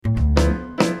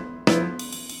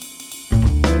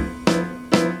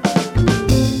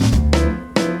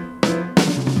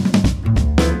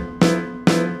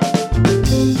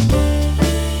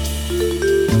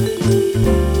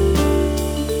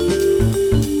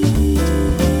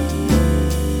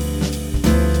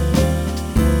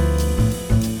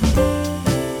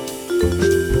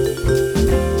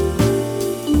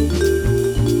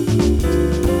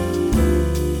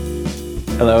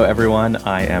Hello, everyone.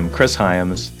 I am Chris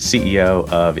Hyams, CEO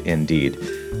of Indeed.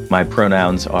 My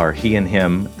pronouns are he and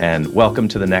him, and welcome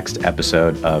to the next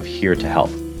episode of Here to Help.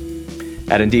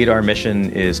 At Indeed, our mission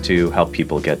is to help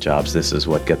people get jobs. This is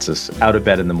what gets us out of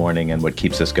bed in the morning and what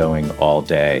keeps us going all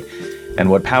day. And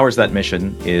what powers that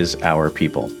mission is our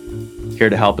people.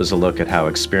 Here to Help is a look at how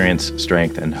experience,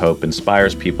 strength, and hope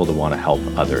inspires people to want to help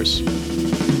others.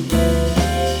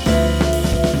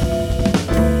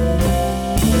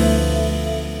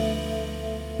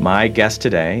 My guest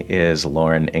today is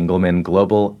Lauren Engelman,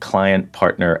 Global Client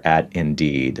Partner at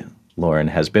Indeed. Lauren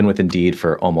has been with Indeed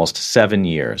for almost 7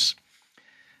 years.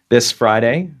 This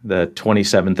Friday, the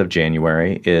 27th of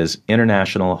January, is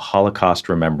International Holocaust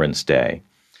Remembrance Day.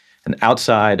 And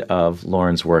outside of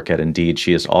Lauren's work at Indeed,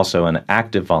 she is also an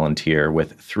active volunteer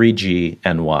with 3G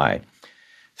NY.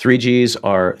 3Gs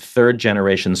are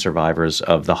third-generation survivors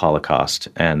of the Holocaust,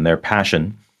 and their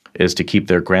passion is to keep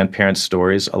their grandparents'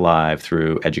 stories alive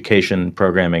through education,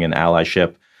 programming, and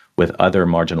allyship with other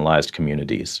marginalized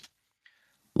communities.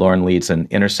 Lauren leads an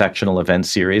intersectional event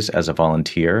series as a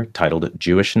volunteer titled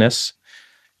Jewishness,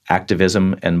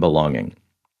 Activism, and Belonging.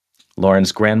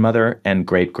 Lauren's grandmother and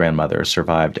great-grandmother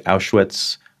survived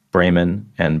Auschwitz,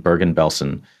 Bremen, and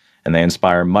Bergen-Belsen, and they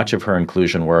inspire much of her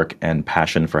inclusion work and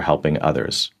passion for helping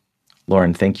others.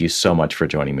 Lauren, thank you so much for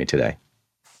joining me today.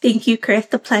 Thank you, Chris.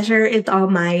 The pleasure is all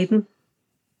mine.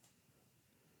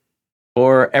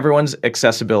 For everyone's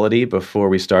accessibility, before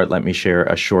we start, let me share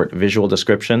a short visual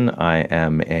description. I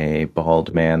am a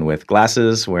bald man with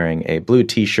glasses, wearing a blue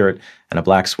t-shirt and a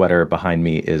black sweater. Behind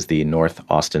me is the North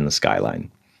Austin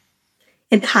skyline.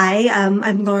 And hi,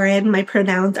 I'm Lauren. My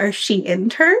pronouns are she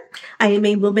and her. I am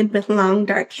a woman with long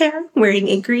dark hair, wearing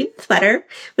a green sweater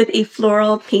with a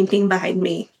floral painting behind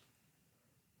me.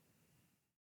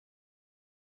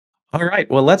 All right.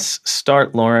 Well, let's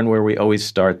start, Lauren, where we always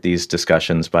start these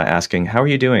discussions by asking, how are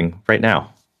you doing right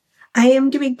now? I am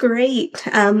doing great.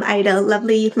 I had a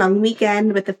lovely long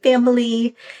weekend with the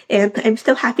family, and I'm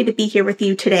so happy to be here with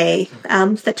you today.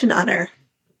 Such an honor.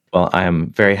 Well, I am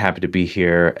very happy to be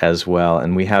here as well.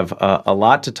 And we have a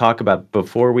lot to talk about.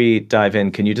 Before we dive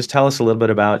in, can you just tell us a little bit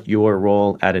about your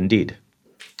role at Indeed?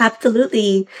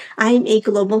 Absolutely. I'm a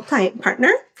global client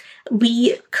partner.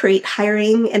 We create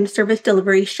hiring and service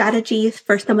delivery strategies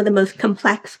for some of the most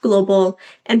complex global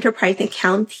enterprise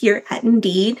accounts here at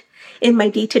Indeed. In my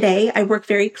day-to-day, I work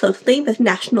very closely with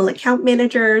national account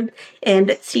managers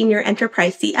and senior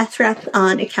enterprise CS reps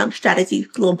on account strategies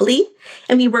globally.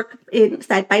 And we work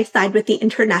side by side with the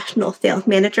international sales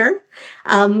manager.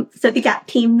 So the GAP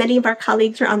team, many of our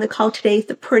colleagues are on the call today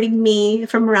supporting me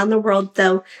from around the world.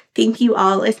 So thank you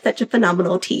all. It's such a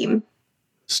phenomenal team.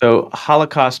 So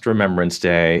Holocaust Remembrance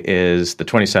Day is the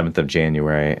 27th of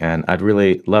January, and I'd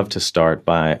really love to start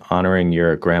by honoring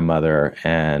your grandmother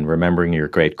and remembering your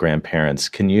great-grandparents.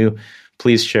 Can you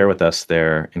please share with us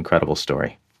their incredible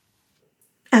story?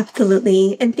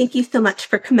 Absolutely. And thank you so much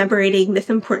for commemorating this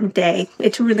important day.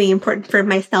 It's really important for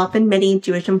myself and many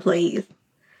Jewish employees.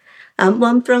 Well,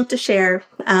 I'm thrilled to share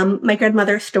my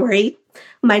grandmother's story.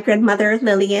 My grandmother,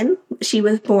 Lillian, she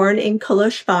was born in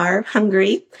Koloshvar,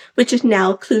 Hungary, which is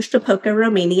now Cluj-Napoca,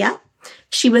 Romania.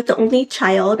 She was the only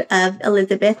child of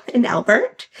Elizabeth and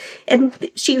Albert, and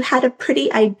she had a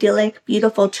pretty idyllic,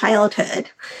 beautiful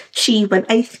childhood. She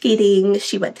went ice skating,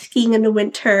 she went skiing in the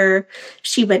winter,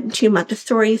 she went to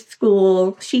Montessori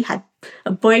school, she had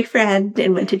a boyfriend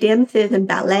and went to dances and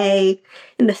ballet.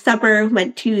 In the summer,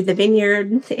 went to the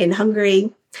vineyards in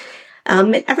Hungary.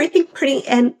 And everything pretty,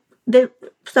 and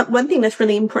one thing that's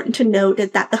really important to note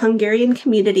is that the Hungarian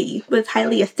community was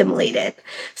highly assimilated.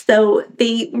 So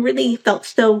they really felt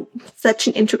such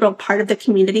an integral part of the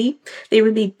community. They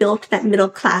really built that middle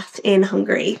class in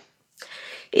Hungary.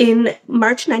 In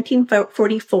March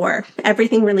 1944,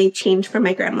 everything really changed for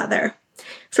my grandmother.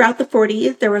 Throughout the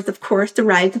 40s, there was, of course, the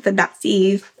rise of the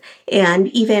Nazis. And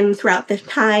even throughout this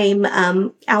time,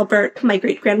 Albert, my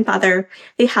great-grandfather,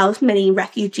 they housed many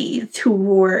refugees who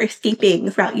were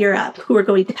escaping throughout Europe, who were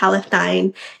going to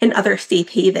Palestine and other safe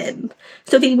havens.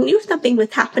 So they knew something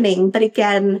was happening. But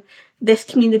again, this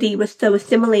community was so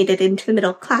assimilated into the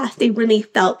middle class, they really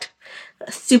felt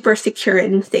super secure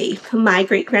and safe. My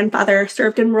great-grandfather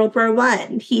served in World War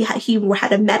I. He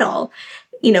had a medal.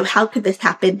 How could this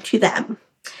happen to them?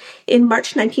 In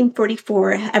March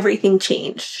 1944, everything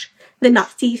changed. The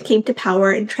Nazis came to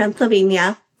power in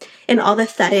Transylvania, and all of a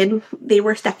sudden, they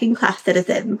were second-class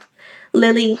citizens.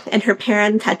 Lily and her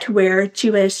parents had to wear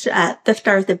the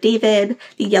Stars of David,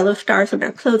 the yellow stars on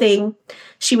their clothing.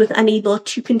 She was unable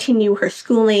to continue her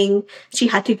schooling. She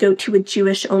had to go to a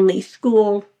Jewish-only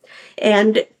school.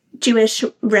 And Jewish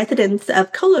residents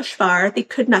of Koloshvar, they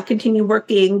could not continue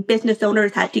working. Business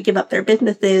owners had to give up their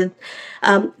businesses.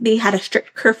 They had a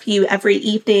strict curfew every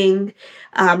evening.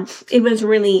 It was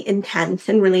really intense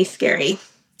and really scary.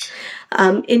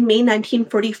 In May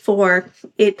 1944,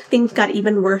 things got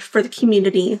even worse for the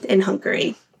community in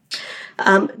Hungary.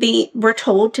 They were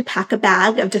told to pack a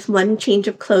bag of just one change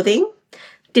of clothing,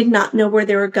 did not know where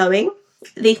they were going.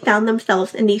 They found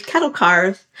themselves in these cattle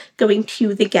cars going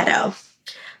to the ghetto.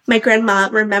 My grandma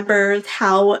remembers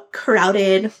how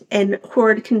crowded and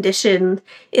horrid conditions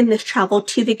in this travel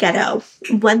to the ghetto.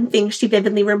 One thing she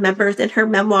vividly remembers in her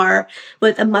memoir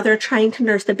was a mother trying to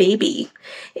nurse a baby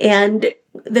and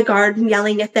the guard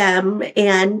yelling at them.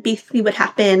 And basically what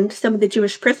happened, some of the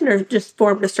Jewish prisoners just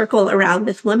formed a circle around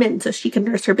this woman so she could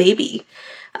nurse her baby.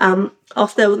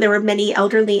 Also, there were many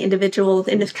elderly individuals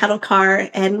in this cattle car,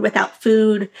 and without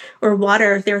food or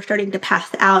water, they were starting to pass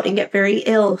out and get very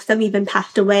ill. Some even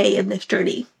passed away in this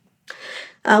journey.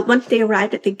 Once they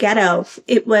arrived at the ghetto,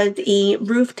 it was a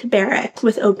roofed barrack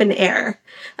with open air.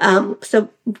 So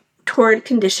torrid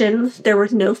conditions, there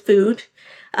was no food.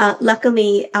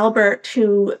 Luckily, Albert,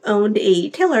 who owned a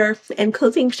tailor and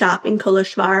clothing shop in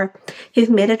Koloshvar, his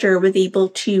manager was able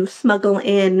to smuggle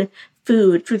in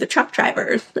food through the truck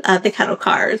drivers of the cattle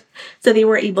cars. So they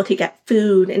were able to get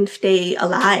food and stay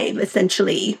alive,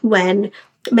 essentially, when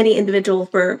many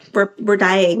individuals were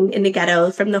dying in the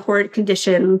ghettos from the horrid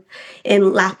conditions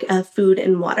and lack of food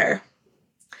and water.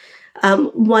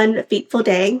 One fateful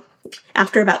day,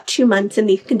 after about 2 months in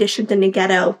these conditions in the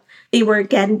ghetto, they were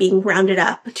again being rounded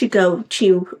up to go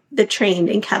to the train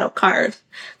in cattle cars.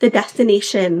 The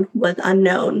destination was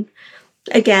unknown.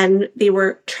 Again, they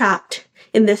were trapped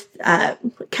in this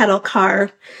cattle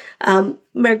car.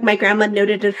 My grandma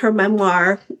noted in her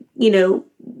memoir,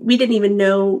 we didn't even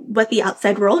know what the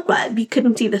outside world was. We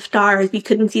couldn't see the stars. We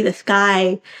couldn't see the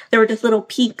sky. There were just little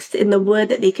peaks in the wood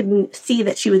that they couldn't see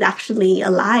that she was actually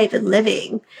alive and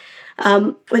living.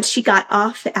 When she got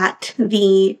off at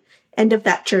the end of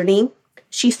that journey,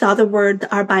 she saw the words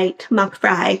Arbeit macht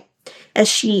frei as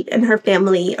she and her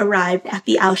family arrived at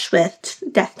the Auschwitz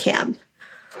death camp.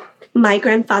 My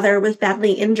grandfather was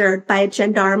badly injured by a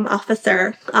gendarme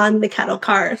officer on the cattle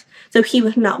cars, so he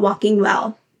was not walking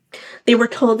well. They were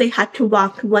told they had to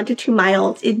walk 1 to 2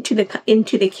 miles into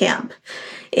the camp,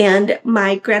 and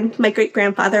my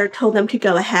great-grandfather told them to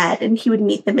go ahead, and he would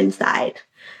meet them inside.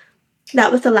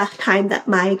 That was the last time that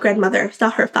my grandmother saw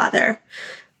her father.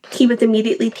 He was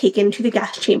immediately taken to the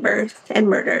gas chambers and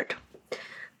murdered.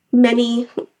 Many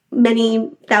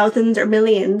thousands or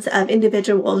millions of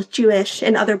individuals, Jewish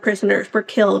and other prisoners, were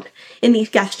killed in these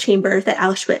gas chambers at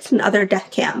Auschwitz and other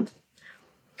death camps.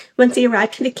 Once they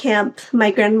arrived to the camp, my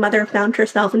grandmother found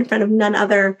herself in front of none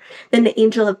other than the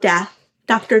angel of death,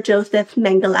 Dr. Joseph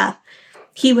Mengele.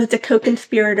 He was the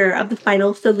co-conspirator of the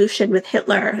final solution with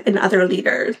Hitler and other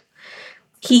leaders.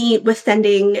 He was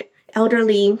sending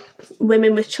elderly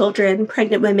women with children,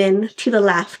 pregnant women, to the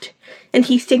left, and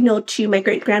he signaled to my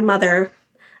great-grandmother,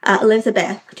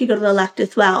 Elizabeth, to go to the left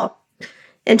as well.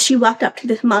 And she walked up to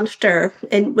this monster,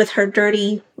 and with her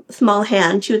dirty, small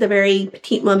hand, she was a very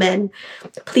petite woman.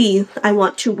 Please, I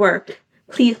want to work.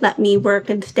 Please let me work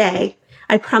and stay.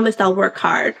 I promise I'll work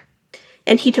hard.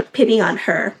 And he took pity on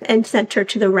her and sent her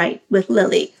to the right with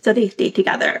Lily, so they stayed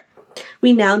together.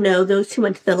 We now know those who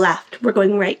went to the left were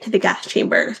going right to the gas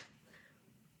chambers.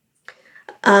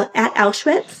 At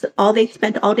Auschwitz, they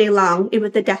spent all day long, it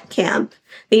was a death camp.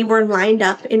 They were lined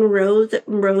up in rows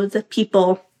and rows of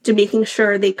people to making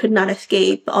sure they could not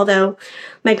escape, although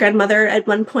my grandmother at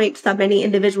one point saw many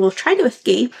individuals try to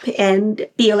escape and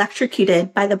be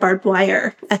electrocuted by the barbed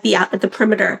wire at the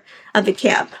perimeter of the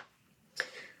camp.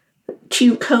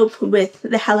 To cope with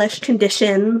the hellish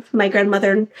conditions, my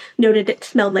grandmother noted it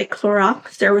smelled like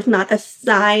Clorox. There was not a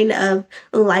sign of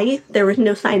life. There was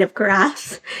no sign of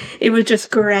grass. It was just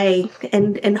gray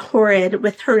and horrid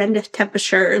with horrendous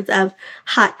temperatures of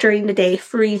hot during the day,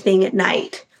 freezing at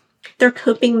night. Their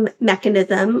coping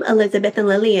mechanism, Elizabeth and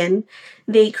Lillian,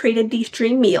 they created these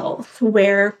dream meals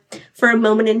where for a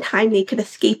moment in time they could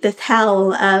escape this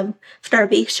hell of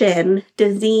starvation,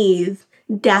 disease,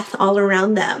 death all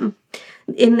around them.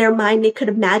 In their mind, they could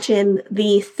imagine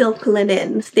the silk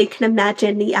linens. They could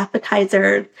imagine the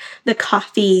appetizers, the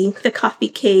coffee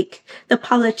cake, the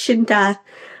palatschinta,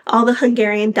 all the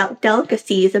Hungarian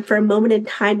delicacies. And for a moment in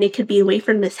time, they could be away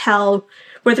from this hell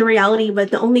where the reality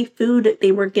was the only food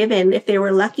they were given, if they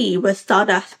were lucky, was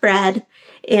sawdust bread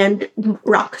and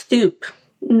rock soup.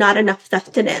 Not enough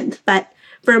sustenance. But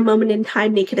for a moment in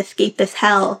time, they could escape this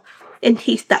hell and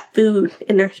taste that food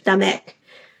in their stomach.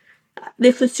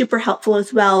 This was super helpful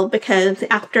as well because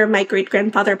after my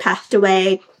great-grandfather passed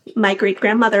away, my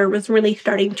great-grandmother was really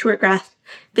starting to regress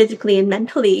physically and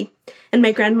mentally. And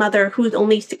my grandmother, who was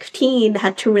only 16,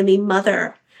 had to really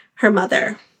mother her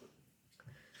mother.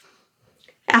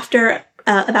 After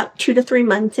about 2 to 3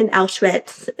 months in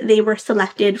Auschwitz, they were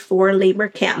selected for labor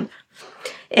camp.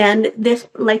 And this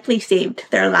likely saved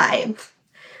their lives.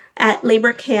 At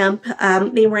labor camp,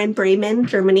 they were in Bremen,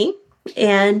 Germany.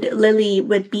 And Lily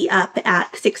would be up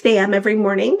at 6 a.m. every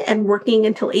morning and working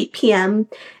until 8 p.m.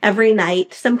 every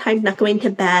night, sometimes not going to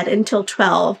bed until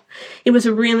 12. It was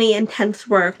really intense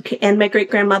work, and my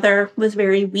great-grandmother was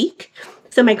very weak.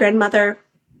 So my grandmother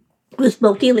was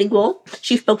multilingual.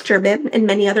 She spoke German and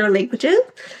many other languages.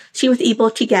 She was able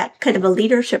to get kind of a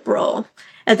leadership role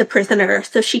as a prisoner,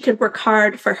 so she could work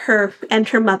hard for her and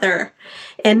her mother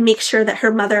and make sure that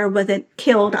her mother wasn't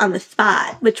killed on the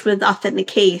spot, which was often the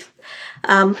case,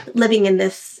 living in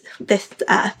this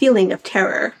feeling of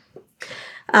terror.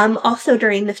 Also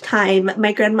during this time,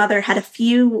 my grandmother had a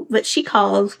few, what she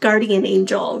calls guardian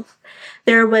angels.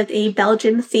 There was a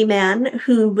Belgian seaman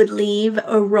who would leave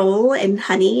a roll and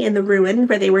honey in the ruin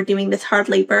where they were doing this hard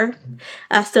labor.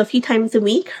 So a few times a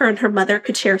week, her and her mother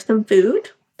could share some food.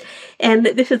 And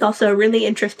this is also a really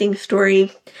interesting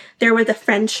story. There was a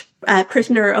French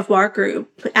prisoner of war group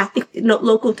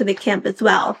local to the camp as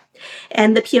well.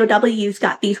 And the POWs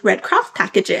got these Red Cross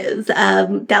packages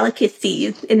of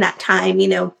delicacies in that time,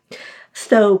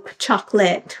 soap,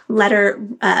 chocolate, letter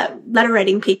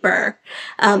writing paper,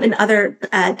 and other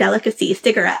delicacies,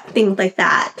 cigarettes, things like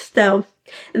that. So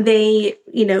they,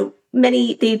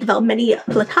 they developed many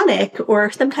platonic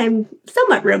or sometimes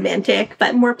somewhat romantic,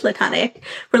 but more platonic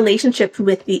relationships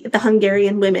with the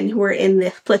Hungarian women who were in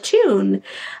this platoon.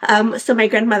 So my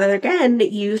grandmother, again,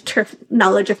 used her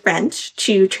knowledge of French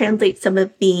to translate some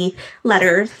of the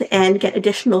letters and get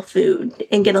additional food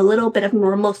and get a little bit of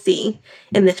normalcy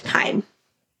in this time.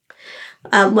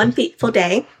 One fateful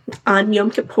day on Yom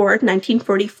Kippur,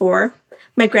 1944,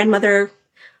 my grandmother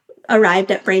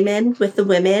arrived at Bremen with the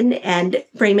women, and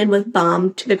Bremen was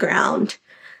bombed to the ground.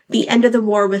 The end of the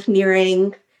war was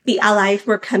nearing, the Allies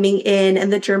were coming in,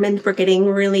 and the Germans were getting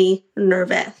really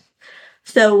nervous.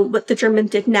 So what the Germans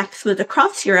did next was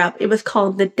across Europe, it was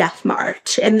called the Death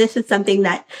March. And this is something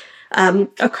that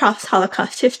across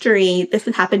Holocaust history, this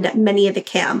has happened at many of the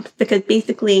camps, because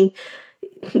basically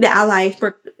the Allies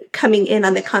were coming in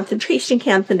on the concentration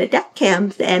camps and the death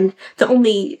camps, and the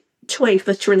only choice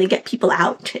was to really get people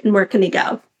out and where can they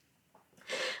go.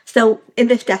 So in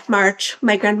this death march,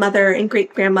 my grandmother and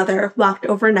great-grandmother walked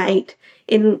overnight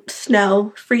in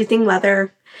snow, freezing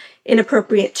weather,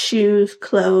 inappropriate shoes,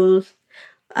 clothes.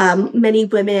 Many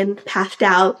women passed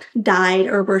out, died,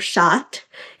 or were shot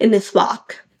in this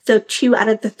walk. So 2 out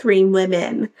of the 3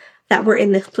 women that were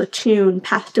in this platoon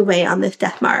passed away on this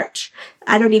death march.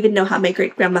 I don't even know how my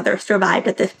great-grandmother survived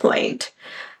at this point.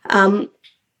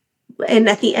 And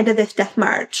at the end of this death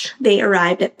march, they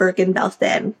arrived at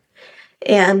Bergen-Belsen.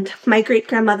 And my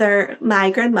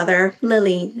grandmother,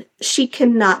 Lily, she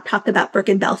cannot talk about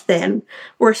Bergen-Belsen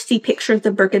or see pictures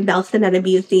of Bergen-Belsen at a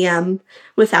museum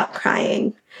without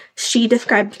crying. She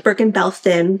describes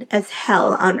Bergen-Belsen as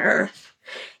hell on earth.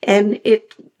 And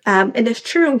it's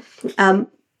true.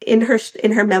 In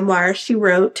her memoir, she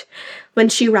wrote, when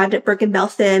she arrived at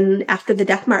Bergen-Belsen after the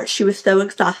death march, she was so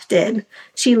exhausted.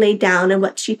 She laid down in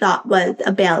what she thought was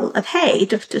a bale of hay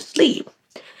just to sleep.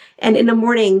 And in the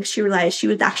morning, she realized she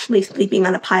was actually sleeping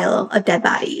on a pile of dead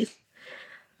bodies.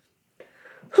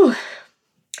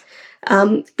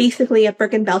 Basically, at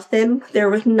Bergen-Belsen, there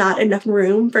was not enough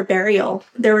room for burial.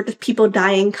 There were just people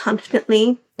dying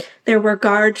constantly. There were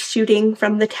guards shooting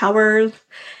from the towers.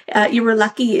 You were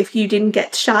lucky if you didn't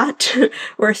get shot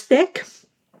or sick.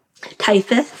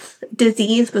 Typhus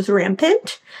disease was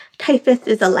rampant. Typhus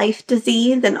is a lice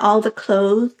disease, and all the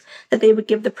clothes that they would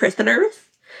give the prisoners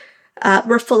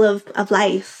were full of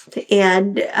lice.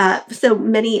 And so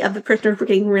many of the prisoners were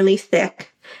getting really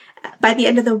sick. By the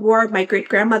end of the war, my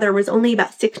great-grandmother was only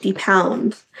about 60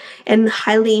 pounds and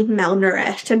highly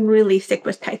malnourished and really sick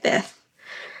with typhus.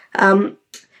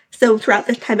 So throughout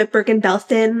this time at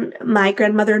Bergen-Belsen, my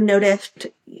grandmother noticed,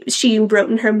 she wrote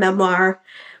in her memoir,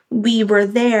 "We were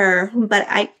there, but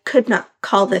I could not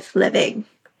call this living."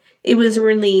 It was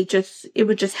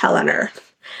just hell on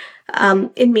earth.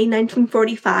 In May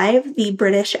 1945, the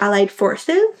British Allied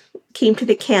forces came to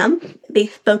the camp. They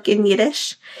spoke in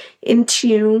Yiddish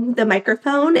into the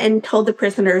microphone and told the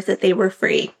prisoners that they were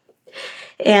free.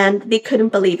 And they couldn't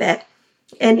believe it.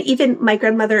 And even my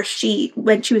grandmother,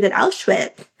 when she was at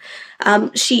Auschwitz,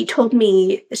 She told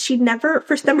me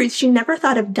for some reason, she never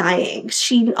thought of dying.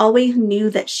 She always knew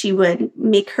that she would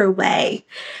make her way.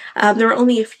 There were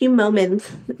only a few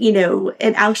moments, in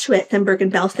Auschwitz and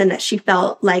Bergen-Belsen that she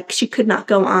felt like she could not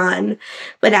go on.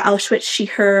 But at Auschwitz, she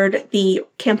heard the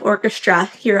camp orchestra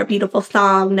hear a beautiful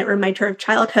song that reminded her of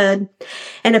childhood.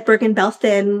 And at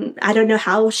Bergen-Belsen, I don't know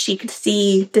how she could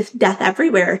see this death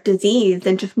everywhere, disease,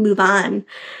 and just move on.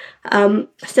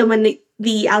 So when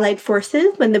the Allied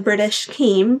forces, when the British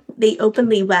came, they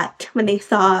openly wept when they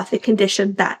saw the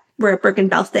conditions that were at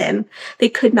Bergen-Belsen. They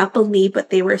could not believe what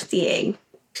they were seeing.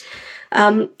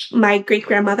 My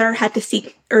great-grandmother had to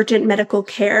seek urgent medical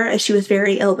care as she was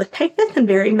very ill with typhus and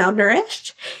very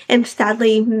malnourished. And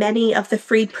sadly, many of the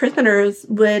freed prisoners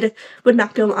would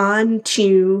not go on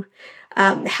to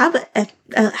have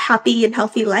a happy and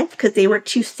healthy life because they were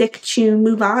too sick to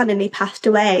move on and they passed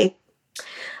away.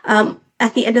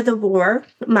 At the end of the war,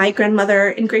 my grandmother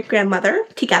and great-grandmother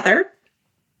together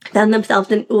found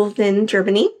themselves in Ulsan,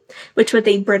 Germany, which was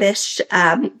a British,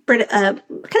 kind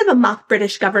of a mock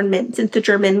British government since the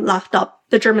Germans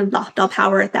lost all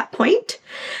power at that point.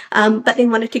 But they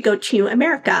wanted to go to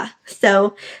America.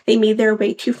 So they made their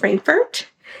way to Frankfurt.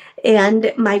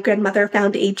 And my grandmother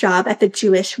found a job at the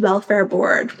Jewish Welfare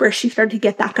Board, where she started to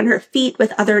get back on her feet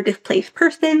with other displaced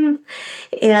persons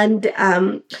and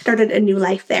started a new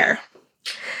life there.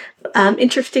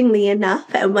 Interestingly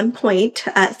enough, at one point,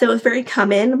 so it was very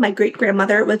common, my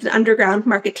great-grandmother was an underground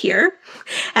marketeer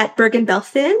at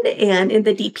Bergen-Belsen and in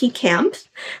the DP camps.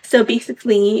 So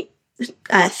basically,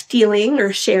 stealing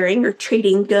or sharing or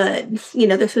trading goods,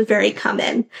 this was very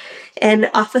common. And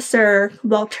Officer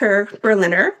Walter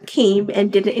Berliner came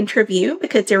and did an interview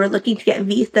because they were looking to get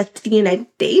visas to the United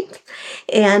States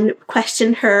and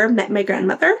questioned her, met my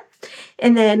grandmother.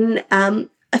 And then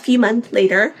a few months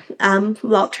later,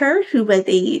 Walter, who was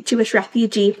a Jewish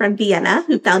refugee from Vienna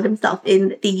who found himself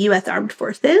in the U.S. Armed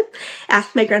Forces,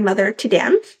 asked my grandmother to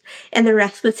dance, and the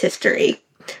rest was history.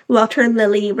 Walter and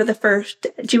Lily were the first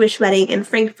Jewish wedding in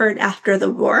Frankfurt after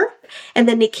the war, and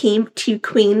then they came to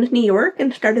Queens, New York,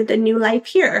 and started a new life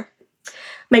here.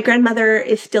 My grandmother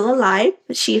is still alive.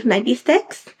 She's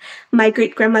 96. My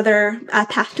great-grandmother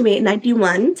passed away at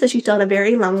 91, so she still had a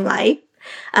very long life.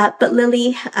 But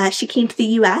Lily, she came to the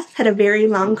U.S., had a very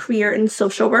long career in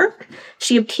social work.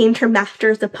 She obtained her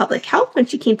master's of public health when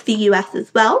she came to the U.S.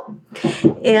 as well.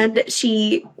 And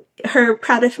her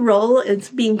proudest role is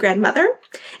being grandmother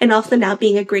and also now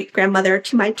being a great-grandmother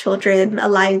to my children,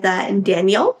 Eliza and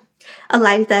Daniel.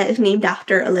 Eliza is named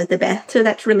after Elizabeth, so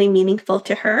that's really meaningful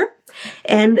to her.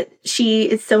 And she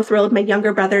is so thrilled. My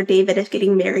younger brother, David, is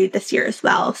getting married this year as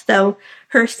well. So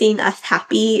her seeing us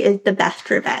happy is the best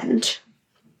revenge.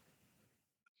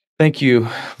 Thank you,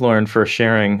 Lauren, for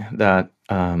sharing that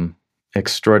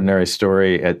extraordinary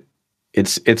story.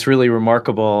 It's really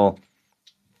remarkable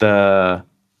the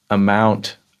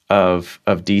amount of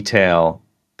detail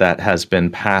that has been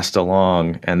passed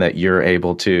along and that you're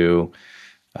able to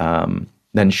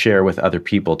then share with other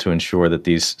people to ensure that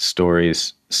these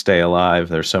stories stay alive.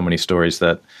 There's so many stories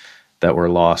that were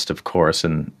lost, of course,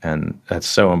 and that's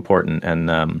so important.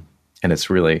 And it's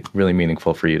really, really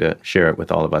meaningful for you to share it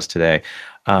with all of us today.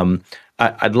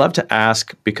 I'd love to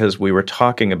ask, because we were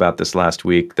talking about this last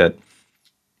week, that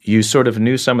you sort of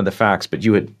knew some of the facts, but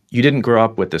you didn't grow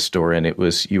up with this story, and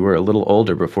you were a little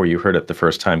older before you heard it the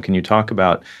first time. Can you talk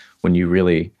about when you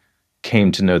really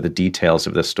came to know the details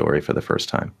of this story for the first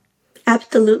time?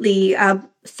 Absolutely.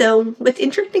 So what's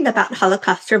interesting about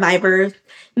Holocaust survivors,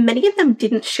 many of them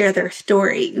didn't share their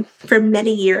story for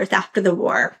many years after the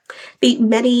war.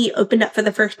 Many opened up for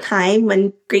the first time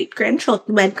when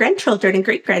grandchildren and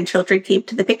great-grandchildren came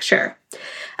to the picture.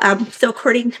 So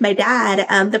according to my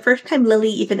dad, the first time Lily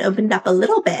even opened up a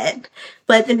little bit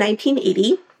was in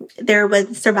 1980. There was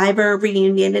a survivor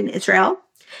reunion in Israel.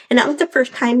 And that was the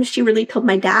first time she really told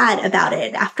my dad about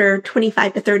it after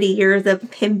 25 to 30 years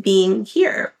of him being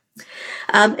here.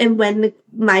 And when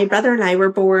my brother and I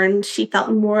were born, she felt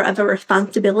more of a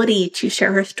responsibility to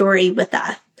share her story with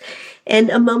us. And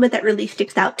a moment that really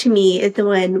sticks out to me is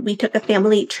when we took a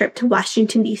family trip to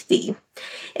Washington, D.C.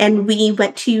 And we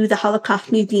went to the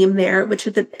Holocaust Museum there, which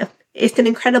is it's an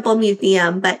incredible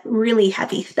museum, but really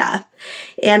heavy stuff.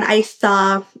 And I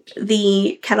saw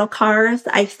the cattle cars.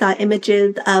 I saw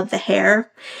images of the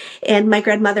hair. And my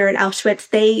grandmother in Auschwitz,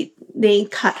 they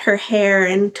cut her hair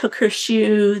and took her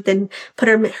shoes and put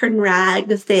her in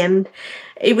rags. And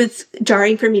it was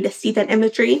jarring for me to see that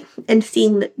imagery and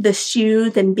seeing the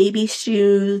shoes and baby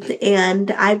shoes.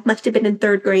 And I must have been in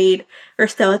third grade or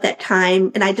so at that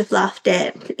time, and I just lost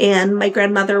it. And my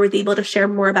grandmother was able to share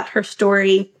more about her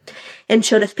story. and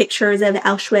showed us pictures of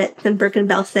Auschwitz and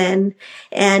Bergen-Belsen.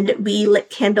 And we lit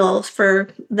candles for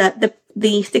the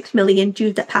 6 million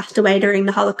Jews that passed away during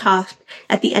the Holocaust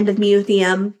at the end of the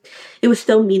museum. It was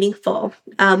so meaningful.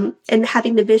 And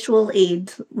having the visual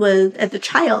aids was, as a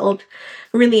child,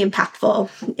 really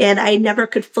impactful. And I never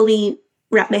could fully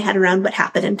wrap my head around what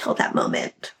happened until that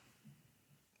moment.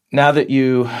 Now that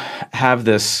you have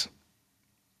this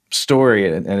story,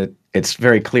 and it's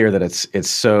very clear that it's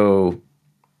so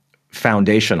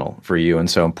foundational for you and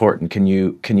so important, can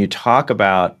you talk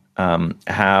about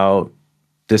how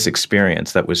this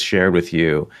experience that was shared with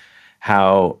you,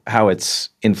 how it's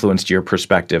influenced your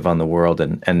perspective on the world,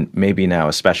 and maybe now,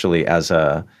 especially as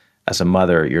a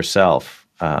mother yourself,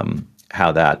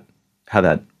 how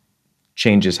that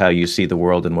changes how you see the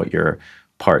world and what your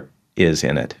part is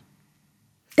in it?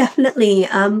 Definitely.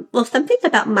 Well, something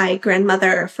about my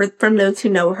grandmother, from those who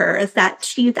know her, is that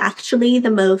she's actually the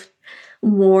most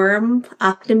warm,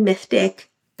 optimistic,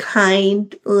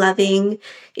 kind, loving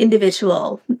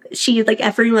individual. She's like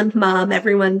everyone's mom,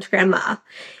 everyone's grandma.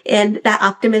 And that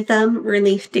optimism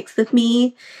really sticks with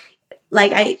me.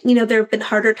 Like there have been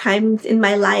harder times in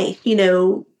my life,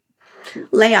 layoffs,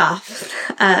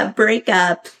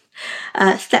 breakups,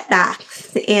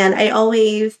 setbacks. And I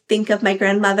always think of my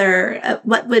grandmother,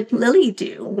 what would Lily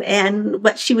do? And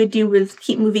what she would do was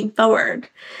keep moving forward.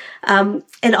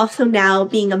 And also now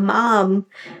being a mom,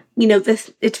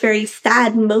 it's very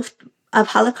sad. Most of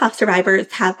Holocaust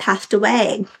survivors have passed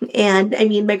away. And I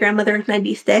mean, my grandmother is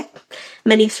 96.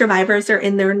 Many survivors are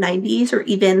in their 90s or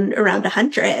even around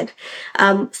 100.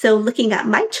 So looking at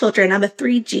my children, I'm a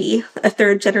 3G, a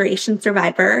third generation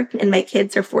survivor, and my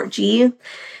kids are 4G.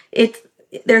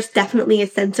 There's definitely a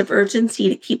sense of urgency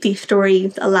to keep these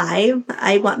stories alive.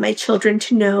 I want my children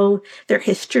to know their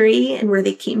history and where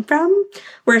they came from.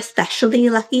 We're especially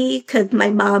lucky because my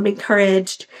mom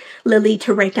encouraged Lily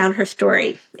to write down her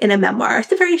story in a memoir.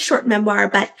 It's a very short memoir,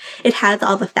 but it has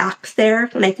all the facts there,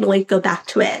 and I can always go back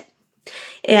to it.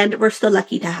 And we're so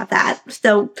lucky to have that.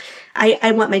 So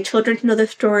I want my children to know the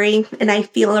story, and I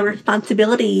feel a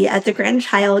responsibility as a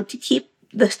grandchild to keep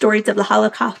the stories of the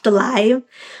Holocaust alive.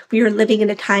 We are living in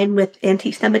a time with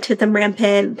anti-Semitism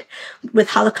rampant, with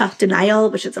Holocaust denial,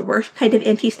 which is the worst kind of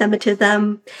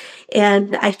anti-Semitism.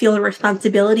 And I feel a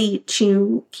responsibility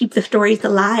to keep the stories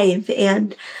alive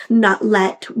and not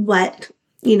let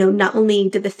not only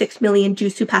did the 6 million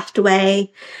Jews who passed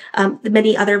away, the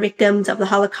many other victims of the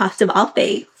Holocaust of all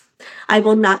faiths, I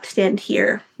will not stand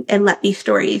here and let these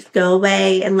stories go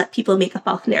away and let people make a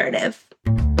false narrative.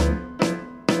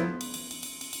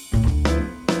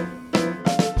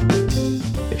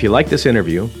 If you like this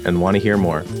interview and want to hear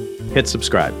more, hit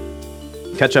subscribe.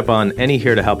 Catch up on any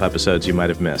Here to Help episodes you might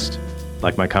have missed,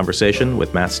 like my conversation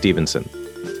with Matt Stevenson,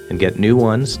 and get new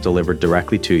ones delivered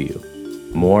directly to you.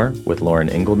 More with Lauren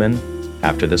Engelman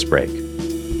after this break.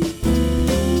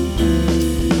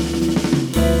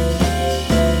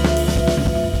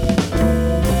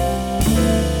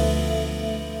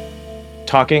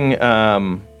 Talking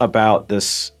about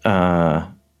this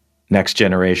next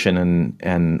generation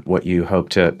and what you hope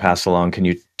to pass along, can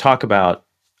you talk about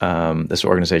this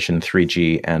organization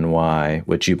 3GNY,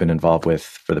 which you've been involved with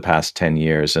for the past 10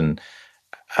 years, and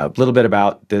a little bit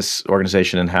about this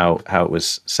organization and how it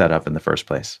was set up in the first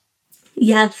place?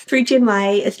 Yes,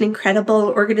 3GNY is an incredible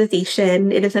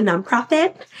organization. It is a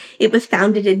nonprofit. It was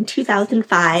founded in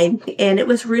 2005, and it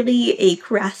was really a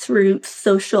grassroots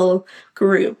social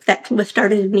group that was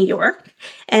started in New York.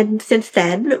 And since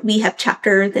then, we have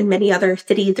chapters in many other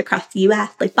cities across the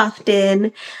U.S., like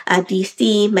Boston,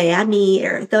 D.C., Miami,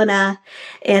 Arizona.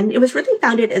 And it was really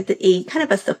founded as a kind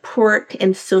of a support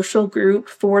and social group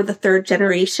for the third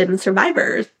generation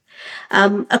survivors.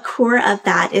 A core of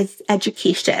that is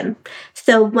education.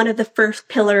 So one of the first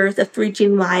pillars of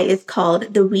 3GNY is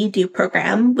called the We Do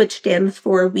program, which stands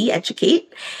for We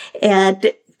Educate.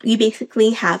 And we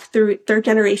basically have third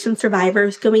generation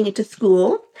survivors going into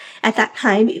school. At that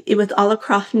time, it was all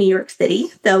across New York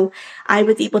City. So I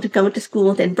was able to go into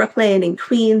schools in Brooklyn and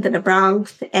Queens and the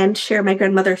Bronx and share my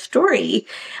grandmother's story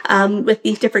with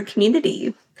these different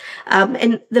communities.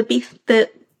 And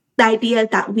the idea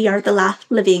that we are the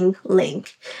last living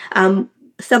link.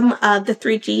 Some of the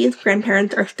 3G's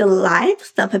grandparents are still alive,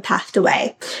 some have passed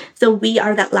away. So we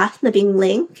are that last living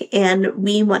link, and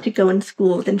we want to go in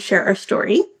schools and share our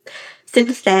story.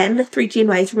 Since then,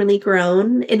 3GNY has really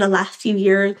grown. In the last few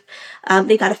years,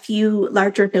 they got a few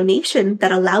larger donations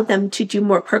that allowed them to do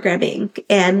more programming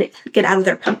and get out of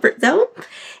their comfort zone.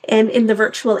 And in the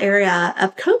virtual era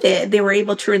of COVID, they were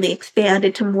able to really expand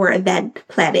into more event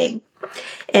planning.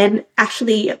 And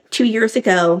actually, 2 years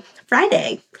ago,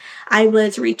 Friday, I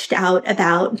was reached out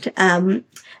about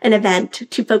an event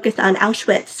to focus on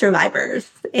Auschwitz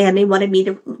survivors. And they wanted me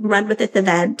to run with this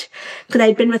event because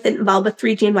I'd been involved with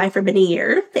 3GNY for many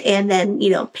years. And then,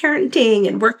 parenting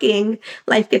and working,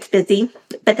 life gets busy.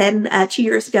 But then 2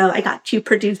 years ago, I got to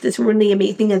produce this really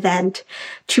amazing event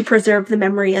to preserve the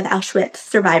memory of Auschwitz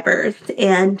survivors.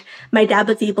 And my dad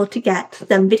was able to get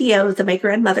some videos of my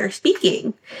grandmother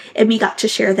speaking. And we got to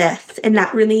share this. And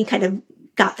that really kind of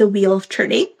got the wheels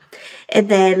turning. And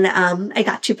then I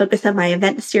got to focus on my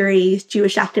event series,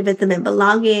 Jewish Activism and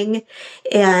Belonging.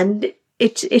 And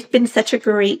it's been such a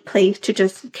great place to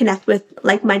just connect with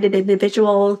like-minded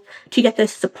individuals, to get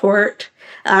this support.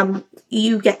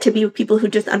 You get to be with people who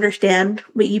just understand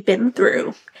what you've been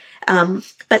through.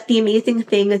 But the amazing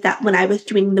thing is that when I was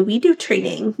doing the We Do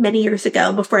training many years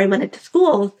ago, before I went into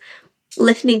school,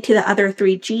 listening to the other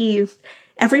 3Gs,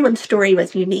 everyone's story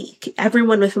was unique.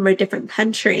 Everyone was from a different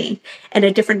country and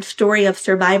a different story of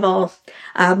survival.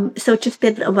 So it's just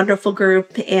been a wonderful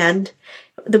group. And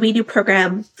the We Do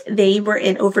program, they were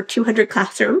in over 200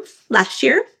 classrooms last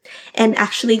year and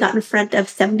actually got in front of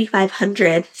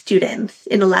 7,500 students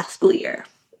in the last school year.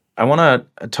 I want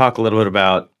to talk a little bit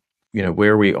about,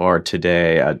 where we are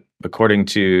today. According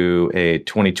to a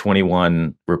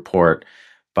 2021 report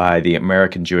by the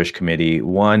American Jewish Committee,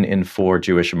 1 in 4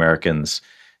 Jewish Americans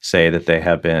say that they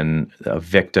have been a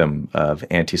victim of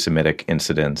anti-Semitic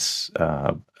incidents,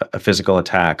 a physical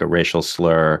attack, a racial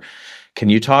slur. Can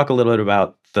you talk a little bit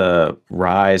about the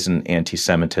rise in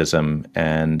anti-Semitism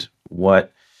and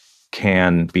what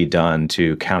can be done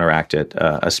to counteract it,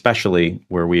 especially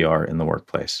where we are in the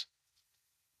workplace?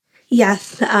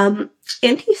 Yes,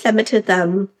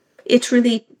 anti-Semitism,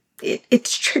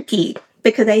 it's tricky.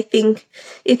 Because I think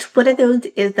it's one of those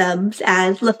isms,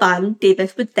 as LaFawn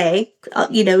Davis would say,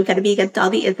 we got to be against all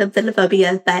the isms and the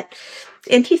phobias, but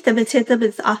anti-Semitism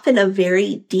is often a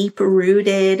very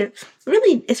deep-rooted,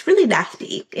 it's really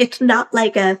nasty. It's not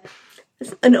like an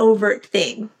overt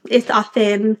thing.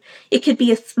 It could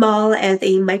be as small as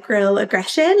a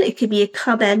microaggression. It could be a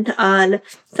comment on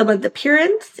someone's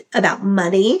appearance, about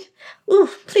money. Ooh,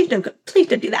 please don't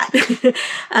do that.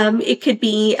 It could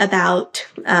be about,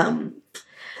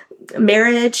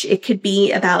 marriage, it could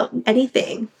be about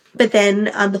anything. But then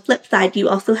on the flip side, you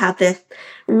also have this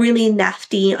really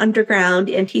nasty underground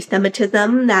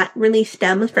anti-Semitism that really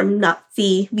stems from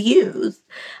Nazi views.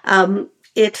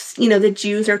 It's, the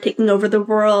Jews are taking over the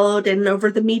world and over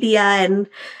the media and,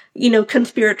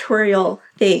 conspiratorial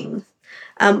things.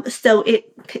 So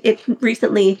it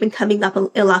recently been coming up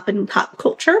a lot in pop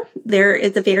culture. There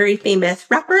is a very famous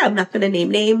rapper, I'm not going to name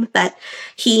names, but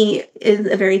he is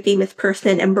a very famous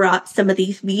person and brought some of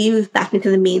these views back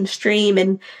into the mainstream.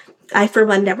 And I, for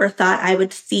one, never thought I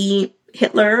would see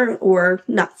Hitler or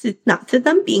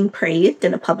Nazism being praised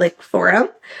in a public forum.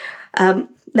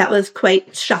 That was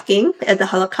quite shocking as a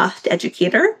Holocaust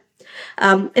educator.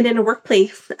 And in a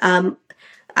workplace,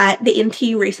 at the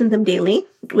Anti-Racism Daily,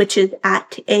 which is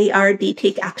at ARD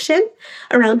Take Action,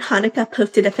 around Hanukkah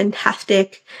posted a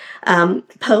fantastic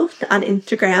post on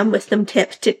Instagram with some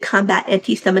tips to combat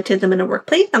anti-Semitism in a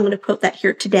workplace. I'm going to quote that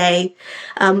here today.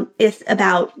 It's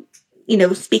about,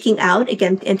 speaking out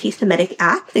against anti-Semitic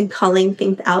acts and calling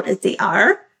things out as they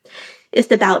are.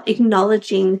 It's about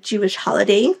acknowledging Jewish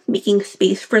holidays, making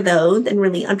space for those, and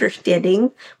really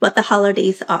understanding what the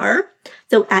holidays are.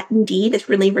 So at Indeed, it's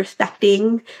really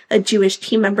respecting a Jewish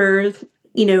team member's,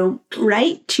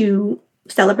 right to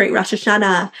celebrate Rosh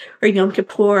Hashanah or Yom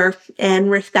Kippur and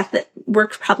respect that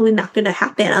work's probably not going to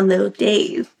happen on those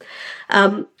days.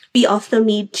 We also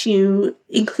need to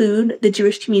include the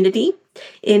Jewish community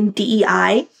in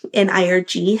DEI and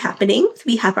IRG happenings.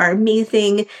 We have our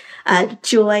amazing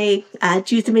Joy,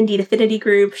 Jews of Indeed Affinity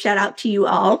Group. Shout out to you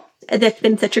all. That's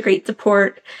been such a great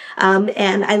support.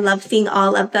 And I love seeing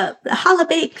all of the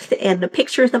holobakes and the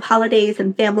pictures of holidays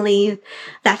and families.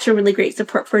 That's a really great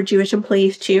support for Jewish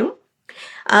employees too.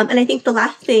 And I think the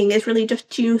last thing is really just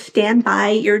to stand by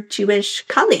your Jewish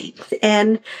colleagues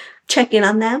and check in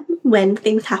on them when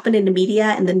things happen in the media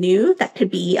and the news that could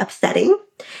be upsetting,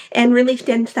 and really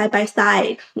stand side by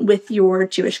side with your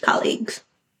Jewish colleagues.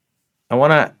 I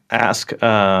want to ask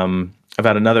about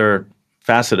another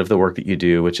facet of the work that you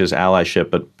do, which is allyship.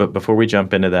 But before we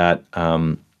jump into that,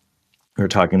 we were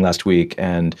talking last week,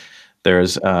 and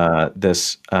there's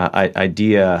this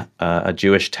idea, a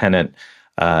Jewish tenet,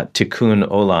 tikkun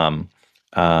olam,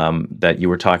 that you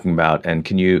were talking about. And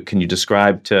can you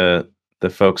describe to the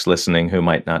folks listening who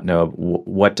might not know,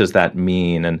 what does that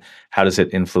mean, and how does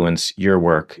it influence your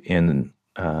work in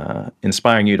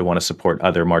inspiring you to want to support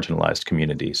other marginalized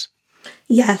communities?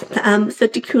 Yes, so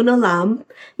Tikkun Olam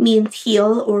means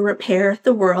heal or repair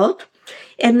the world.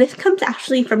 And this comes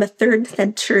actually from a 3rd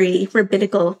century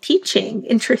rabbinical teaching,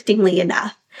 interestingly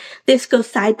enough. This goes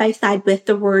side by side with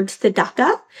the word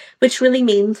tzedakah, which really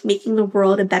means making the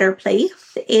world a better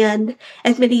place. And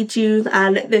as many Jews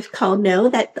on this call know,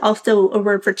 that's also a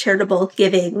word for charitable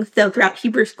giving. So throughout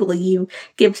Hebrew school, you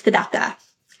give tzedakah.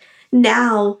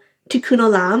 Now, Tikkun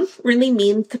Olam really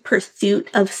means the pursuit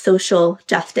of social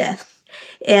justice.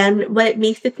 And what it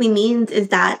basically means is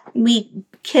that we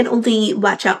can only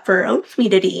watch out for our own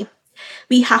community.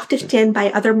 We have to stand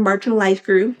by other marginalized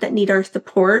groups that need our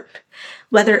support,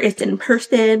 whether it's in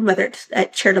person, whether it's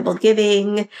at charitable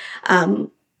giving,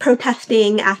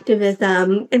 protesting,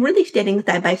 activism, and really standing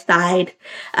side by side.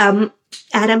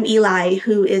 Adam Eli,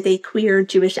 who is a queer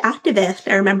Jewish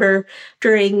activist, I remember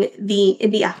in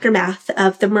the aftermath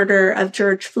of the murder of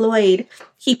George Floyd,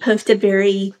 he posted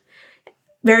very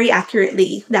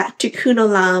accurately that Tikkun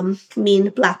Olam means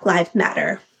Black Lives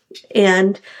Matter,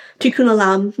 and Tikkun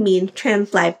Olam means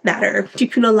Trans Lives Matter.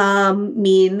 Tikkun Olam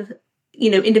means,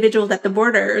 individuals at the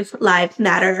borders lives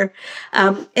matter.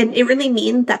 And it really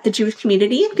means that the Jewish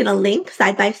community is going to link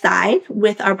side by side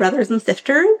with our brothers and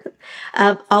sisters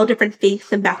of all different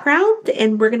faiths and backgrounds.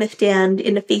 And we're going to stand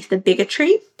in the face of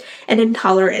bigotry and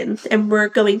intolerance. And we're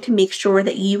going to make sure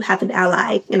that you have an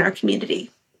ally in our community.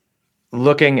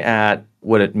 Looking at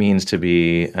what it means to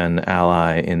be an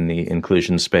ally in the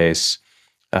inclusion space,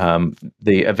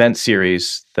 the event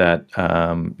series that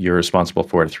you're responsible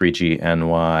for at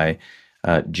 3GNY,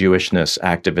 Jewishness,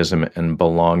 Activism, and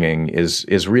Belonging,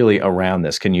 is really around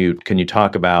this. Can you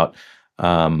talk about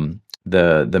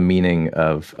the meaning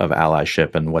of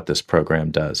allyship and what this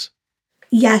program does?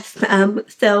 Yes.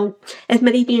 So as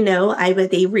many of you know, I was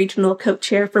a regional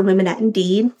co-chair for Women at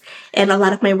Indeed, and a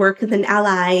lot of my work as an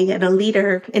ally and a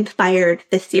leader inspired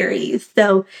this series.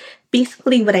 So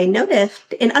basically what I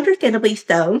noticed, and understandably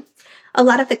so, a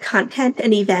lot of the content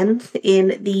and events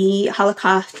in the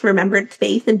Holocaust remembrance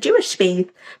space and Jewish space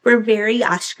were very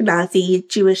Ashkenazi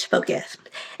Jewish focused.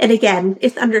 And again,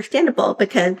 it's understandable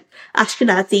because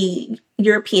Ashkenazi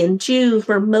European Jews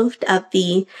were most of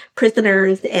the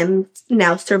prisoners and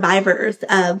now survivors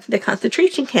of the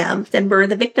concentration camps and were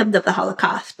the victims of the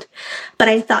Holocaust. But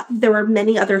I thought there were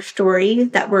many other stories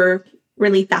that were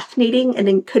really fascinating and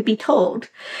it could be told.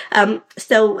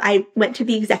 So I went to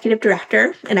the executive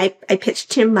director and I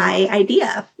pitched him my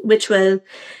idea, which was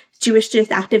Jewish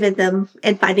activism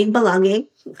and finding belonging,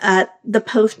 the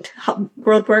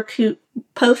post-World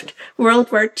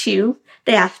War II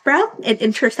diaspora and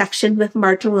intersection with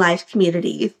marginalized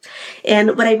communities.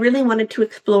 And what I really wanted to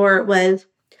explore was,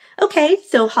 okay,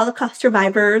 so Holocaust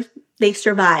survivors, they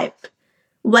survived.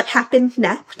 What happened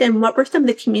next, and what were some of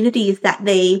the communities that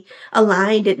they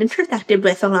aligned and intersected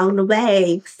with along the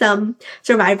way? Some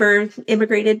survivors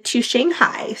immigrated to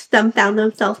Shanghai. Some found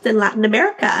themselves in Latin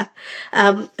America.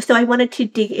 So I wanted to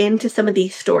dig into some of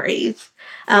these stories.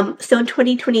 So in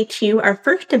 2022, our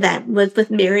first event was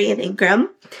with Marian Ingram.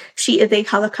 She is a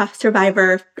Holocaust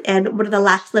survivor and one of the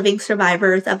last living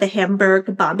survivors of the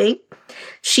Hamburg bombing.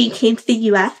 She came to the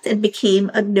U.S. and became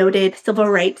a noted civil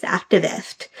rights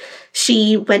activist.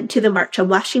 She went to the March on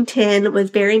Washington, was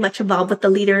very much involved with the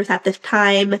leaders at this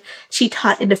time. She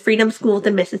taught in the freedom schools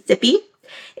in Mississippi.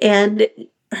 And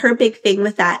her big thing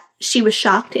was that she was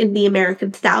shocked in the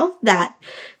American South that,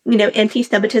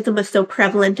 anti-Semitism was so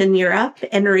prevalent in Europe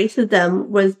and racism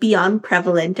was beyond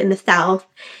prevalent in the South.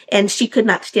 And she could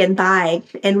not stand by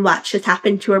and watch this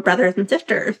happen to her brothers and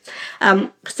sisters.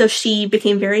 So she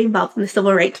became very involved in the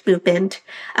civil rights movement.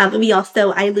 I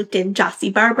looped in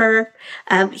Jossie Barber.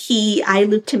 I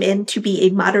looped him in to be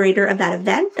a moderator of that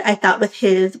event. I thought with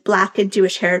his Black and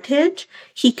Jewish heritage,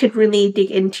 he could really dig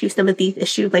into some of these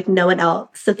issues like no one else.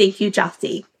 So thank you,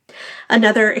 Jossie.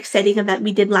 Another exciting event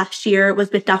we did last year was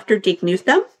with Dr. Jake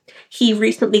Newsome. He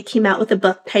recently came out with a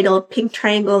book titled Pink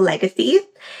Triangle Legacies,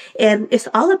 and it's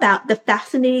all about the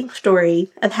fascinating story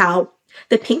of how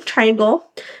the Pink Triangle,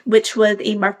 which was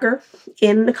a marker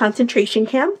in the concentration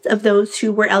camps of those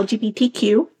who were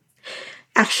LGBTQ,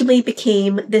 actually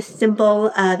became this symbol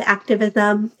of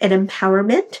activism and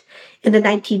empowerment in the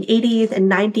 1980s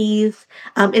and 90s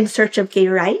in search of gay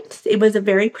rights. It was a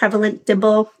very prevalent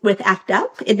symbol with ACT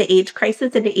UP in the AIDS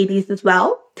crisis in the 80s as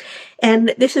well.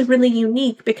 And this is really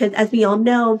unique because, as we all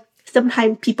know,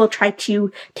 sometimes people try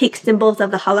to take symbols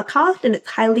of the Holocaust and it's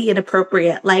highly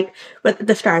inappropriate, like with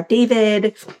the Star of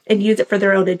David, and use it for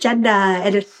their own agenda,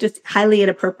 and it's just highly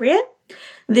inappropriate.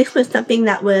 This was something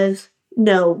that was,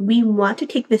 no, we want to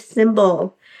take this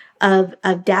symbol of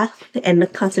death and the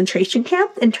concentration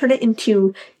camps and turn it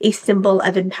into a symbol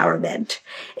of empowerment.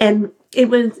 And it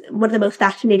was one of the most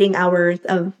fascinating hours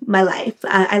of my life.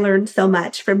 I learned so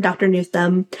much from Dr.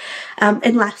 Newsom.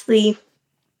 And lastly,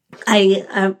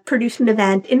 I produced an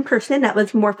event in person that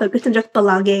was more focused on just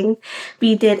belonging.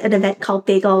 We did an event called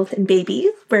Bagels and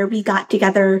Babies, where we got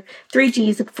together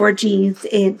 3Gs and 4Gs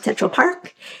in Central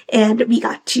Park, and we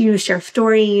got to share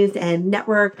stories and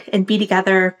network and be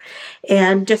together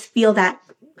and just feel that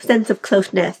sense of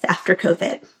closeness after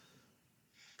COVID.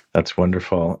 That's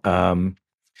wonderful.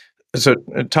 So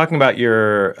talking about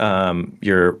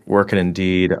your work at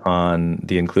Indeed on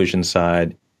the inclusion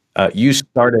side, you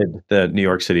started the New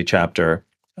York City chapter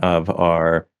of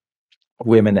our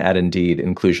Women at Indeed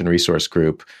Inclusion Resource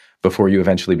Group before you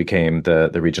eventually became the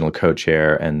regional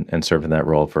co-chair and served in that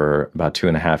role for about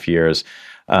 2.5 years.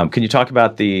 Can you talk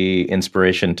about the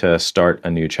inspiration to start a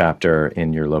new chapter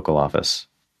in your local office?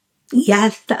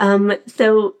 Yes.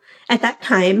 So at that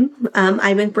time,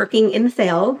 I was working in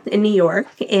sales in New York,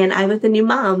 and I was a new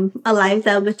mom.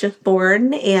 Eliza was just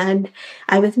born, and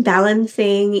I was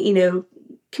balancing,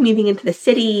 commuting into the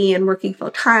city and working full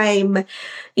time,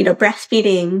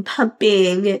 breastfeeding,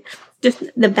 pumping, just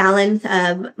the balance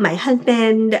of my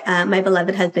husband, my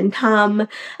beloved husband, Tom.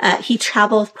 He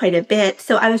travels quite a bit.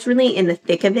 So I was really in the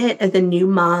thick of it as a new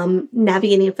mom,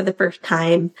 navigating it for the first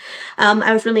time.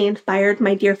 I was really inspired.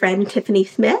 My dear friend, Tiffany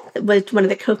Smith, was one of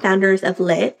the co-founders of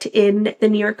LIT in the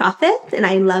New York office. And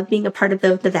I love being a part of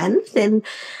those events. And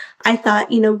I thought,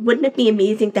 wouldn't it be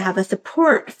amazing to have a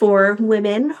support for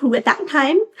women who at that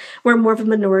time were more of a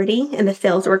minority in the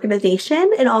sales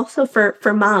organization, and also for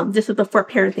moms. This was before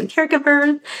Parents and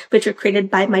Caregivers, which were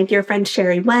created by my dear friend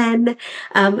Sherry Wen.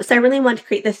 So I really wanted to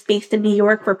create this space in New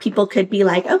York where people could be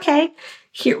like, okay,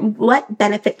 here, what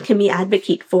benefits can we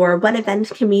advocate for? What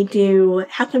events can we do?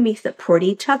 How can we support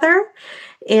each other?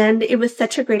 And it was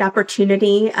such a great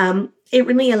opportunity. It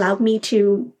really allowed me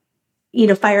to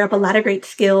fire up a lot of great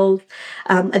skills,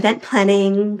 event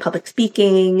planning, public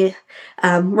speaking,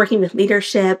 working with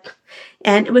leadership.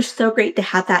 And it was so great to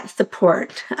have that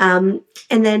support. And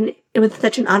then it was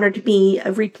such an honor to be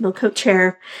a regional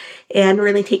co-chair and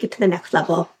really take it to the next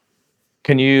level.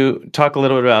 Can you talk a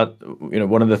little bit about,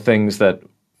 one of the things that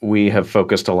we have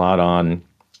focused a lot on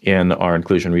in our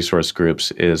inclusion resource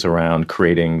groups is around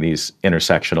creating these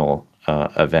intersectional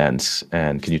events.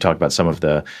 And can you talk about some of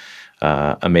the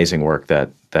amazing work that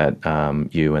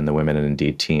you and the Women at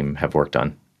Indeed team have worked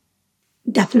on?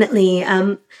 Definitely.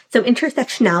 So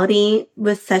intersectionality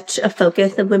was such a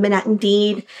focus of Women at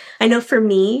Indeed. I know for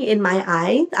me, in my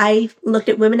eyes, I looked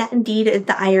at Women at Indeed as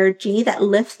the IRG that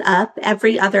lifts up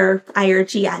every other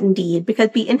IRG at Indeed, because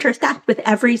we intersect with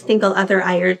every single other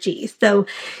IRG. So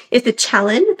it's a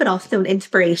challenge, but also an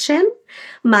inspiration.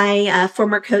 My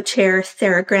former co-chair,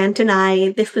 Sarah Grant, and I,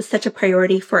 this was such a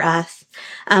priority for us.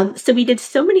 So we did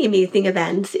so many amazing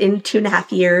events in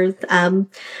 2.5 years.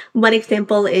 One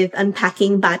example is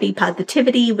Unpacking Body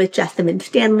Positivity with Jessamine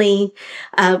Stanley.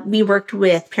 We worked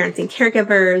with Parents and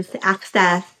Caregivers,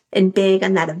 Access, and Big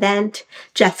on that event.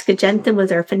 Jessica Jensen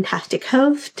was our fantastic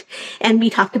host. And we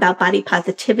talked about body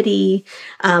positivity,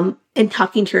 and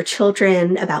talking to your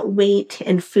children about weight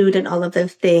and food and all of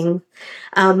those things.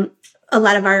 A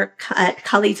lot of our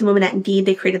colleagues and Women at Indeed,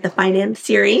 they created the finance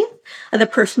series, the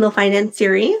personal finance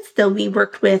series. So we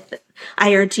worked with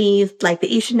IRGs like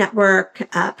the Asian Network,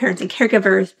 Parents and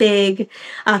Caregivers, Big,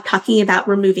 talking about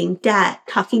removing debt,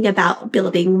 talking about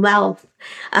building wealth.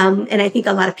 And I think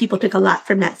a lot of people took a lot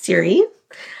from that series.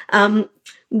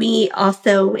 We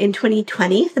also, in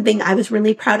 2020, something I was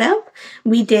really proud of,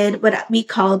 we did what we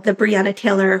called the Breonna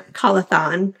Taylor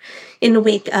Call-a-thon. In the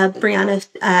wake of Breonna's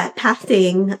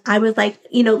passing, I was like,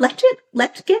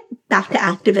 let's get back to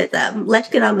activism. Let's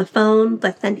get on the phone.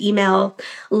 Let's send email.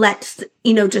 Let's,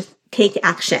 just take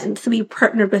action. So we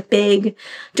partnered with Big,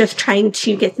 just trying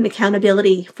to get some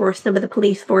accountability for some of the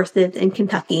police forces in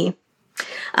Kentucky.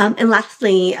 And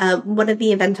lastly, one of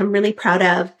the events I'm really proud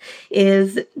of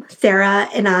is Sarah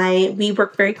and we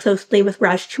worked very closely with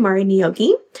Raj Kumari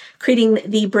Niyogi, creating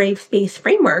the Brave Space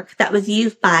framework that was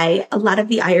used by a lot of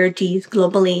the IRGs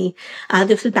globally.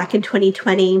 This was back in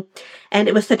 2020, and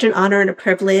it was such an honor and a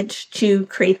privilege to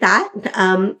create that.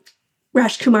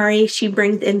 Raj Kumari, she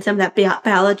brings in some of that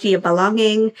biology of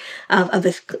belonging, of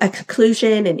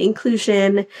exclusion and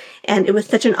inclusion. And it was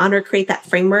such an honor to create that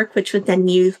framework, which was then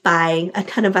used by a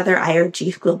ton of other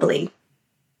IRGs globally.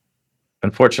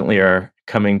 Unfortunately, are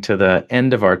coming to the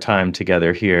end of our time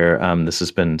together here. This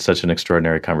has been such an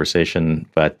extraordinary conversation,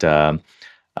 but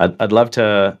I'd love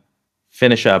to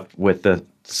finish up with the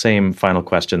same final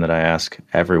question that I ask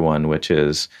everyone, which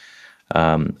is,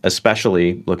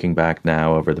 especially looking back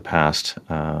now over the past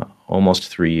almost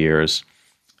 3 years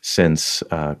since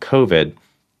COVID,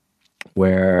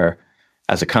 where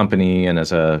as a company and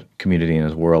as a community and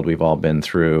as a world, we've all been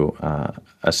through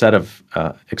a set of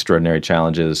extraordinary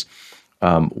challenges.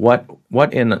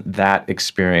 What in that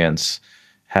experience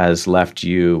has left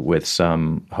you with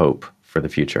some hope for the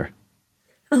future?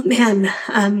 Oh man,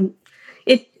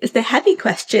 it's a heavy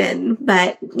question,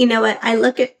 but you know what? I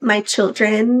look at my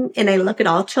children and I look at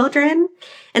all children,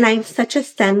 and I have such a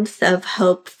sense of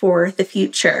hope for the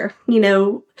future. You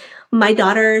know, my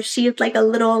daughter, she is like a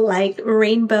little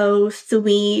rainbow,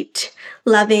 sweet,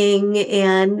 loving,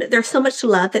 and there's so much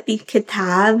love that these kids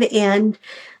have. And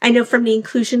I know from the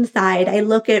inclusion side, I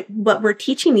look at what we're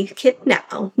teaching these kids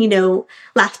now. You know,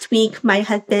 last week, my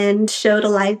husband showed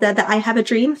Eliza the I Have a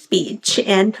Dream speech,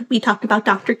 and we talked about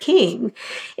Dr. King.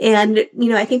 And, you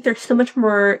know, I think there's so much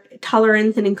more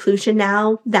tolerance and inclusion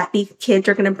now that these kids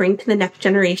are going to bring to the next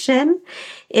generation.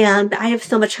 And I have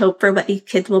so much hope for what these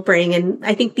kids will bring. And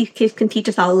I think these kids can teach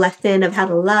us all a lesson of how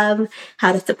to love,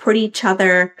 how to support each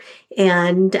other.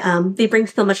 And they bring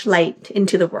so much light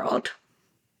into the world.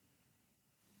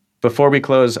 Before we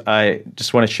close, I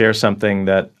just want to share something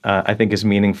that I think is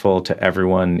meaningful to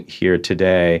everyone here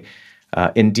today.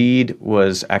 Indeed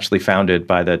was actually founded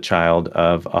by the child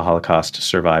of a Holocaust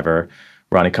survivor.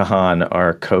 Ronnie Kahan,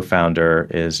 our co-founder,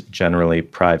 is generally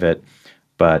private,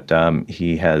 but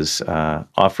he has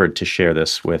offered to share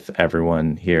this with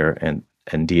everyone here, and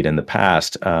indeed in the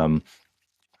past.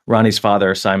 Ronnie's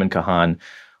father, Simon Kahan,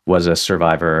 was a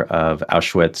survivor of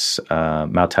Auschwitz,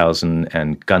 Mauthausen,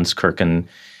 and Gunskirchen.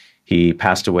 He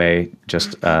passed away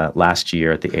just last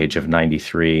year at the age of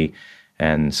 93.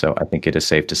 And so I think it is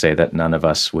safe to say that none of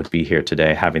us would be here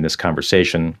today having this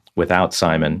conversation without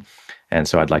Simon. And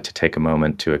so I'd like to take a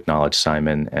moment to acknowledge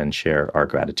Simon and share our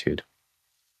gratitude.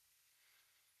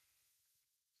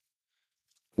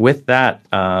 With that,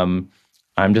 I'm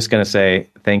just going to say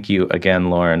thank you again,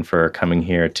 Lauren, for coming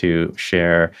here to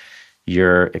share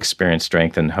your experience,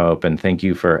 strength, and hope. And thank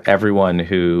you for everyone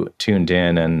who tuned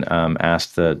in and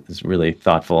asked the really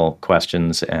thoughtful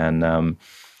questions. And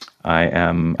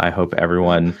I hope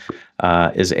everyone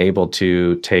is able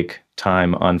to take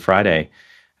time on Friday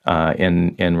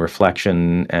in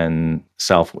reflection and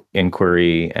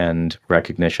self-inquiry and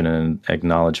recognition and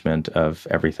acknowledgement of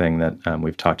everything that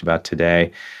we've talked about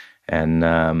today. And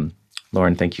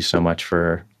Lauren, thank you so much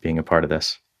for being a part of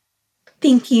this.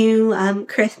 Thank you,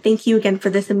 Chris. Thank you again for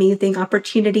this amazing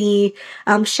opportunity.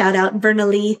 Shout out Verna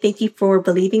Lee. Thank you for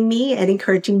believing me and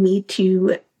encouraging me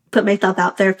to put myself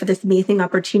out there for this amazing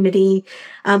opportunity.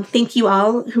 Thank you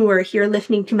all who are here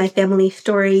listening to my family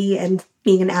story and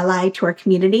being an ally to our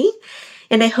community.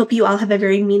 And I hope you all have a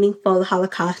very meaningful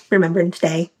Holocaust Remembrance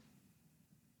Day.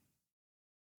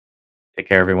 Take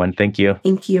care, everyone. Thank you.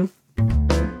 Thank you.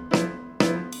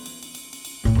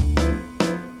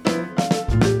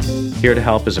 Here to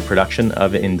Help is a production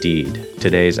of Indeed.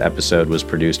 Today's episode was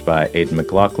produced by Aidan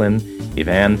McLaughlin,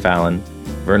 Yvonne Fallon,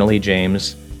 Verna Lee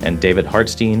James, and David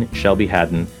Hartstein, Shelby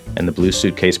Haddon, and the Blue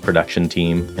Suitcase production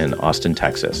team in Austin,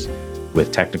 Texas,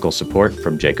 with technical support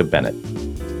from Jacob Bennett.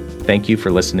 Thank you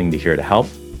for listening to Here to Help.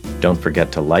 Don't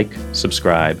forget to like,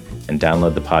 subscribe, and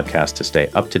download the podcast to stay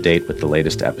up to date with the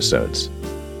latest episodes.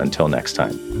 Until next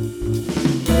time.